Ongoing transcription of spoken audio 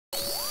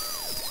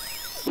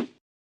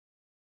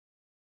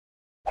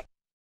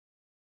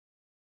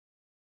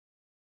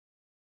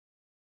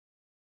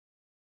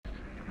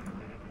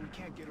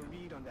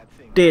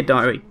Dear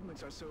Diary,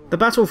 the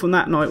battle from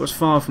that night was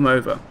far from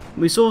over.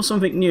 We saw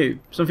something new,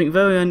 something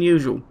very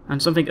unusual,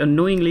 and something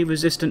annoyingly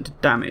resistant to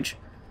damage.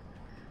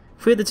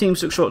 3 of the teams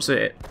took shots at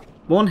it.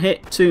 1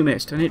 hit, 2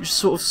 missed, and it just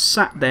sort of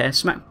sat there,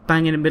 smack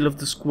bang in the middle of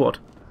the squad.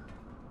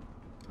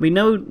 We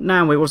know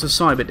now it was a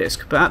cyber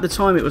disc, but at the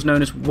time it was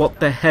known as what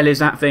the hell is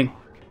that thing?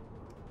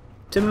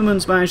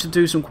 Timmermans managed to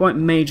do some quite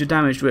major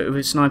damage to it with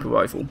his sniper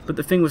rifle, but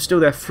the thing was still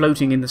there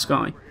floating in the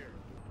sky.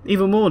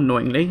 Even more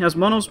annoyingly, as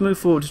Monos moved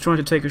forward to try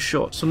to take a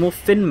shot, some more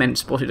Finn men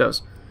spotted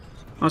us.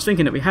 I was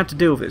thinking that we had to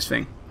deal with this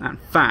thing, and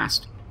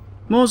fast.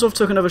 Morozov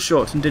took another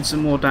shot and did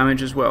some more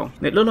damage as well.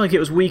 It looked like it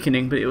was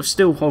weakening, but it was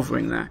still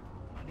hovering there.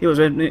 He was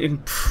an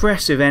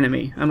impressive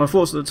enemy, and my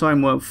thoughts at the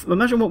time were,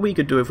 imagine what we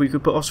could do if we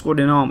could put our squad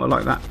in armour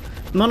like that.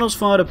 Monos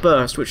fired a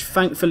burst which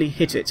thankfully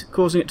hit it,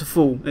 causing it to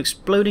fall,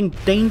 exploding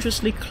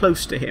dangerously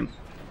close to him.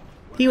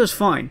 He was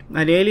fine,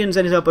 and the aliens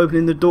ended up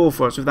opening the door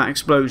for us with that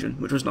explosion,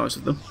 which was nice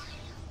of them.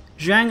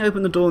 Zhang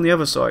opened the door on the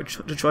other side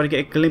to try to get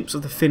a glimpse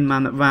of the Finn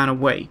man that ran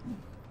away,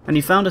 and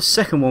he found a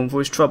second one for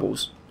his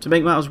troubles. To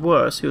make matters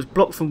worse, he was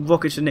blocked from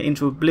rocketing it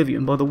into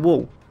oblivion by the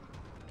wall.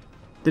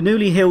 The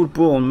newly healed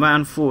Braun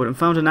ran forward and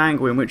found an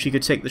angle in which he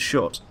could take the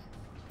shot,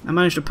 and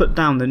managed to put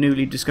down the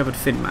newly discovered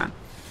Finn man.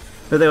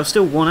 But there was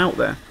still one out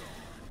there.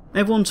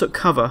 Everyone took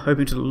cover,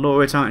 hoping to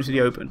lure it out into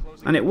the open,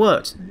 and it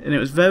worked, and it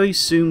was very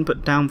soon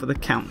put down for the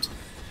count,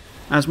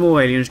 as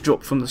more aliens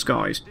dropped from the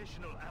skies.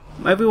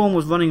 Everyone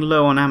was running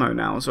low on ammo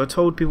now, so I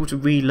told people to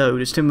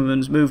reload as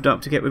Timmermans moved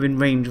up to get within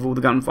range of all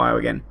the gunfire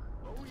again.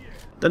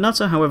 The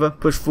Nutter, however,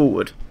 pushed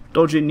forward,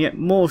 dodging yet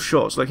more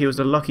shots like he was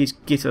the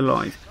luckiest git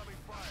alive.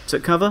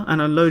 Took cover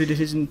and unloaded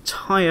his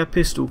entire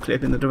pistol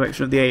clip in the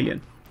direction of the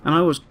alien, and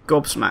I was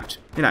gobsmacked.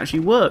 It actually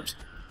worked.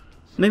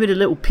 Maybe the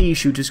little pea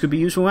shooters could be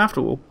useful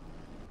after all.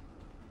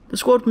 The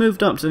squad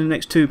moved up to the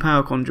next 2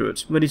 power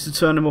conduits, ready to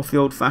turn them off the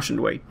old-fashioned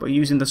way by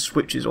using the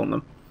switches on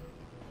them.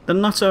 The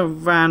Nutter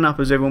ran up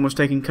as everyone was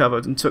taking cover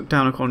and took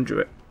down a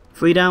conduit.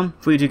 3 down,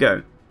 3 to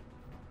go.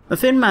 The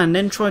Finn man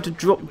then tried to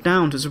drop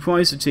down to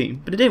surprise the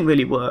team, but it didn't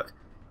really work.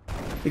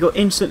 It got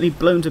instantly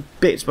blown to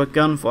bits by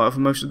gunfire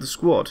from most of the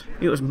squad.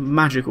 It was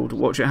magical to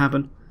watch it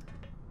happen.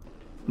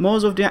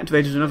 Morozov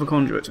deactivated another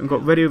conduit and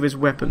got ready with his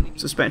weapon,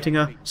 suspecting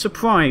a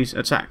surprise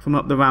attack from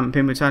up the ramp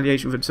in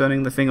retaliation for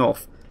turning the thing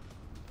off.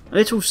 A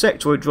little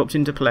sectoid dropped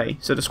into play,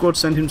 so the squad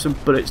sent him some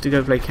bullets to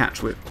go play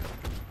catch with.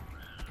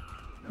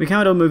 We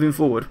carried on moving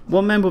forward,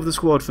 1 member of the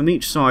squad from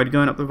each side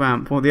going up the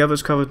ramp while the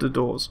others covered the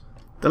doors.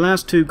 The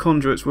last 2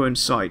 conduits were in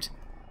sight.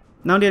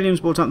 Now the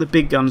aliens brought out the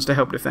big guns to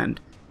help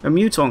defend. A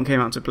muton came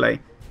out to play,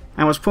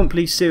 and was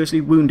promptly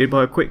seriously wounded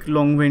by a quick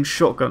long-range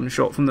shotgun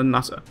shot from the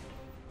Nutter.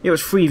 It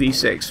was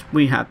 3v6,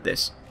 we had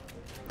this.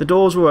 The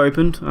doors were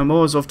opened, and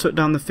Morozov took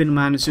down the Finn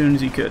man as soon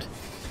as he could.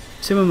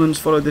 Timmermans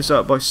followed this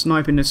up by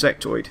sniping the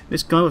sectoid.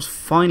 This guy was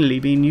finally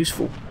being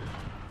useful.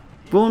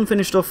 Braun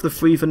finished off the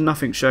 3 for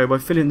nothing show by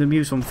filling the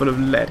muton full of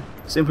lead.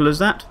 Simple as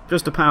that,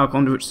 just the power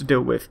conduits to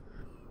deal with.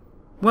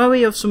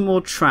 Wary of some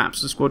more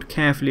traps, the squad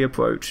carefully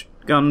approached,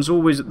 guns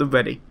always at the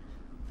ready.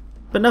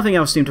 But nothing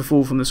else seemed to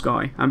fall from the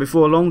sky, and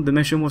before long the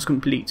mission was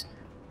complete.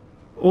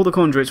 All the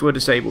conduits were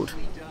disabled.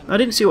 I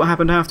didn't see what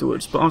happened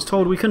afterwards, but I was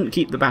told we couldn't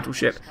keep the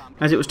battleship,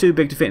 as it was too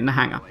big to fit in the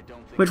hangar,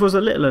 which was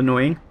a little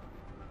annoying.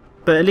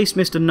 But at least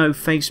Mr.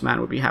 No-Face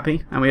Man would be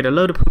happy, and we had a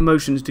load of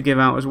promotions to give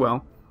out as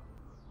well.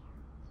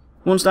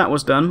 Once that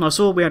was done, I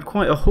saw we had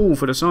quite a haul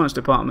for the science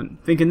department,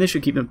 thinking this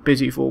should keep them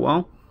busy for a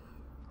while.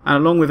 And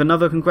along with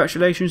another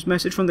congratulations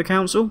message from the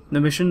council,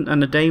 the mission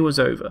and the day was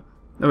over.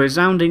 A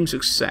resounding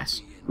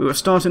success. We were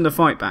starting the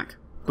fight back,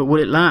 but would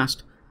it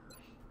last?